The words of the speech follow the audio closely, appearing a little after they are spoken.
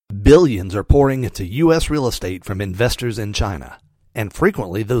billions are pouring into U.S. real estate from investors in China. And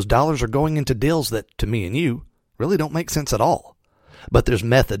frequently, those dollars are going into deals that, to me and you, really don't make sense at all. But there's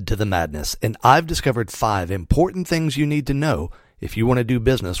method to the madness, and I've discovered 5 important things you need to know if you want to do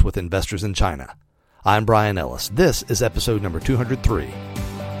business with investors in China. I'm Bryan Ellis. This is episode number 203.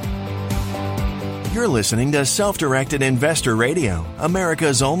 You're listening to Self-Directed Investor Radio,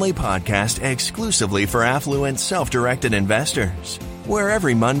 America's only podcast exclusively for affluent, self-directed investors, where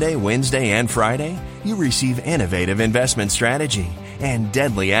every Monday, Wednesday, and Friday, you receive innovative investment strategy and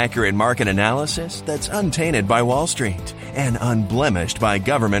deadly accurate market analysis that's untainted by Wall Street and unblemished by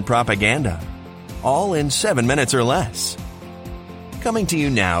government propaganda, all in 7 minutes or less. Coming to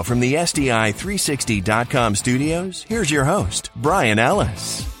you now from the SDI360.com studios, here's your host, Bryan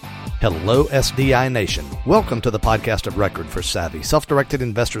Ellis. Hello, SDI Nation. Welcome to the podcast of record for savvy, self-directed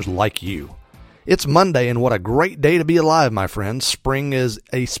investors like you. It's Monday, and what a great day to be alive, my friends. Spring is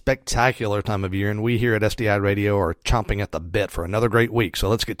a spectacular time of year, and we here at SDI Radio are chomping at the bit for another great week, so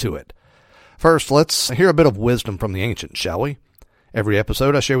let's get to it. First, let's hear a bit of wisdom from the ancients, shall we? Every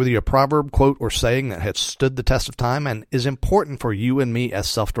episode, I share with you a proverb, quote, or saying that has stood the test of time and is important for you and me as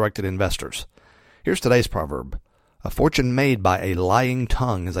self-directed investors. Here's today's proverb. A fortune made by a lying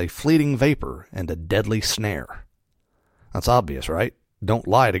tongue is a fleeting vapor and a deadly snare. That's obvious, right? Don't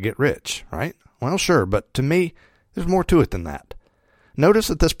lie to get rich, right? Well, sure, but to me, there's more to it than that. Notice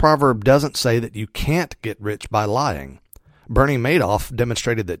that this proverb doesn't say that you can't get rich by lying. Bernie Madoff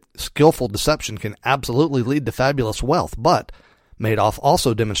demonstrated that skillful deception can absolutely lead to fabulous wealth, but Madoff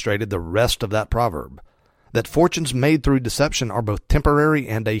also demonstrated the rest of that proverb, that fortunes made through deception are both temporary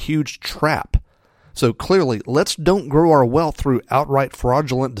and a huge trap. So clearly, let's don't grow our wealth through outright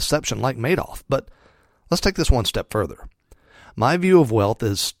fraudulent deception like Madoff, but let's take this one step further. My view of wealth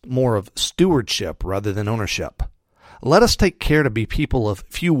is more of stewardship rather than ownership. Let us take care to be people of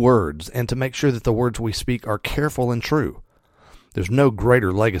few words and to make sure that the words we speak are careful and true. There's no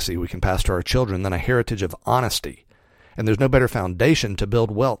greater legacy we can pass to our children than a heritage of honesty, and there's no better foundation to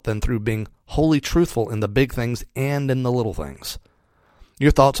build wealth than through being wholly truthful in the big things and in the little things.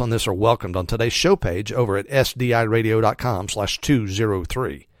 Your thoughts on this are welcomed on today's show page over at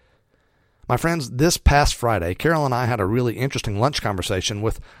sdiradio.com/203. My friends, this past Friday, Carole and I had a really interesting lunch conversation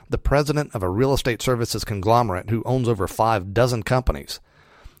with the president of a real estate services conglomerate who owns over 6 companies,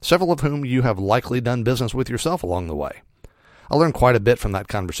 several of whom you have likely done business with yourself along the way. I learned quite a bit from that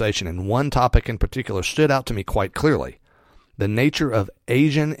conversation, and one topic in particular stood out to me quite clearly: the nature of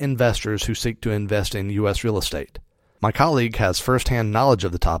Asian investors who seek to invest in U.S. real estate. My colleague has firsthand knowledge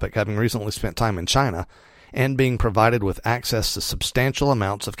of the topic, having recently spent time in China and being provided with access to substantial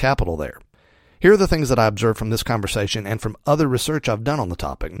amounts of capital there. Here are the things that I observed from this conversation and from other research I've done on the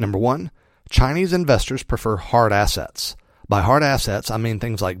topic. Number 1, Chinese investors prefer hard assets. By hard assets, I mean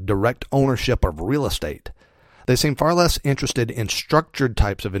things like direct ownership of real estate. They seem far less interested in structured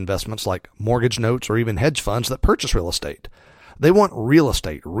types of investments like mortgage notes or even hedge funds that purchase real estate. They want real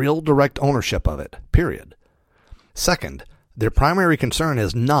estate, real direct ownership of it, period. Second, their primary concern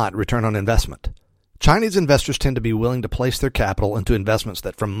is not return on investment. Chinese investors tend to be willing to place their capital into investments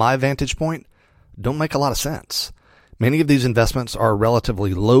that, from my vantage point, don't make a lot of sense. Many of these investments are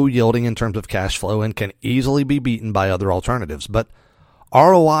relatively low yielding in terms of cash flow and can easily be beaten by other alternatives, but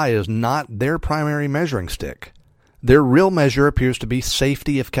ROI is not their primary measuring stick. Their real measure appears to be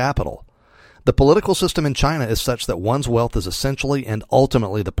safety of capital. The political system in China is such that one's wealth is essentially and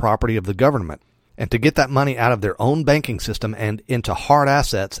ultimately the property of the government. And to get that money out of their own banking system and into hard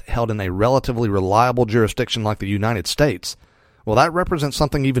assets held in a relatively reliable jurisdiction like the United States, well, that represents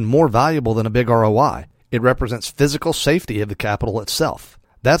something even more valuable than a big ROI. It represents physical safety of the capital itself.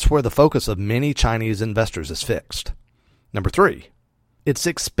 That's where the focus of many Chinese investors is fixed. Number 3, it's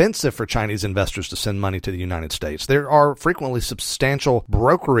expensive for Chinese investors to send money to the United States. There are frequently substantial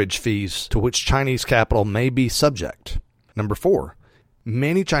brokerage fees to which Chinese capital may be subject. Number 4,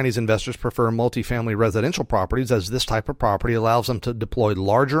 many Chinese investors prefer multifamily residential properties as this type of property allows them to deploy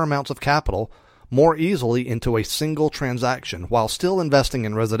larger amounts of capital more easily into a single transaction while still investing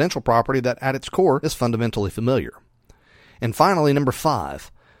in residential property that at its core is fundamentally familiar. And finally, number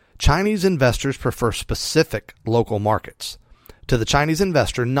 5, Chinese investors prefer specific local markets. To the Chinese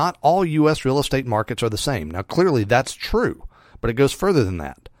investor, not all U.S. real estate markets are the same. Now, clearly that's true, but it goes further than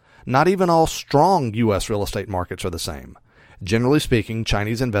that. Not even all strong U.S. real estate markets are the same. Generally speaking,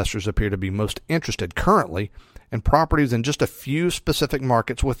 Chinese investors appear to be most interested currently in properties in just a few specific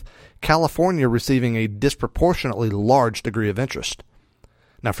markets, with California receiving a disproportionately large degree of interest.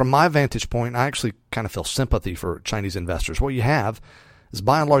 Now, from my vantage point, I actually kind of feel sympathy for Chinese investors. What you have is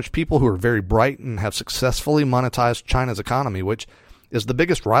by and large people who are very bright and have successfully monetized China's economy, which is the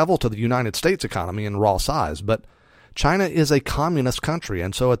biggest rival to the United States economy in raw size, but China is a communist country,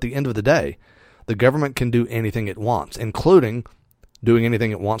 and so at the end of the day, the government can do anything it wants, including doing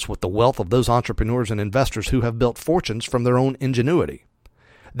anything it wants with the wealth of those entrepreneurs and investors who have built fortunes from their own ingenuity.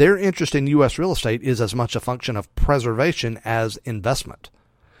 Their interest in U.S. real estate is as much a function of preservation as investment.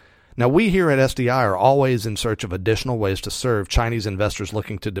 Now, we here at SDI are always in search of additional ways to serve Chinese investors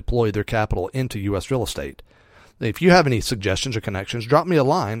looking to deploy their capital into U.S. real estate. If you have any suggestions or connections, drop me a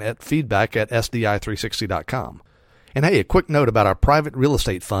line at feedback@SDI360.com. And hey, a quick note about our private real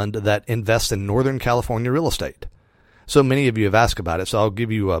estate fund that invests in Northern California real estate. So many of you have asked about it, so I'll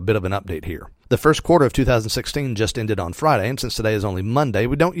give you a bit of an update here. The first quarter of 2016 just ended on Friday, and since today is only Monday,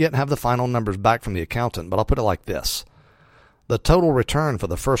 we don't yet have the final numbers back from the accountant, but I'll put it like this. The total return for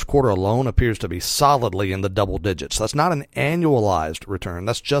the first quarter alone appears to be solidly in the double digits. That's not an annualized return.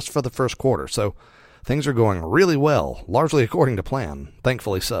 That's just for the first quarter. So things are going really well, largely according to plan.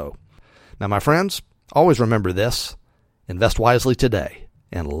 Thankfully so. Now, my friends, always remember this. Invest wisely today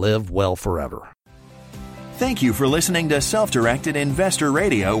and live well forever. Thank you for listening to Self-Directed Investor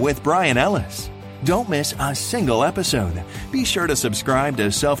Radio with Bryan Ellis. Don't miss a single episode. Be sure to subscribe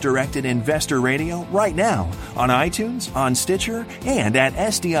to Self-Directed Investor Radio right now on iTunes, on Stitcher, and at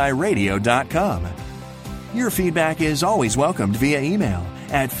SDIRadio.com. Your feedback is always welcomed via email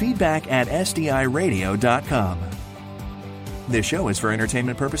at feedback@SDIRadio.com. This show is for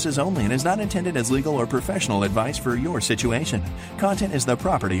entertainment purposes only and is not intended as legal or professional advice for your situation. Content is the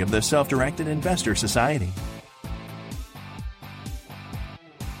property of the Self-Directed Investor Society.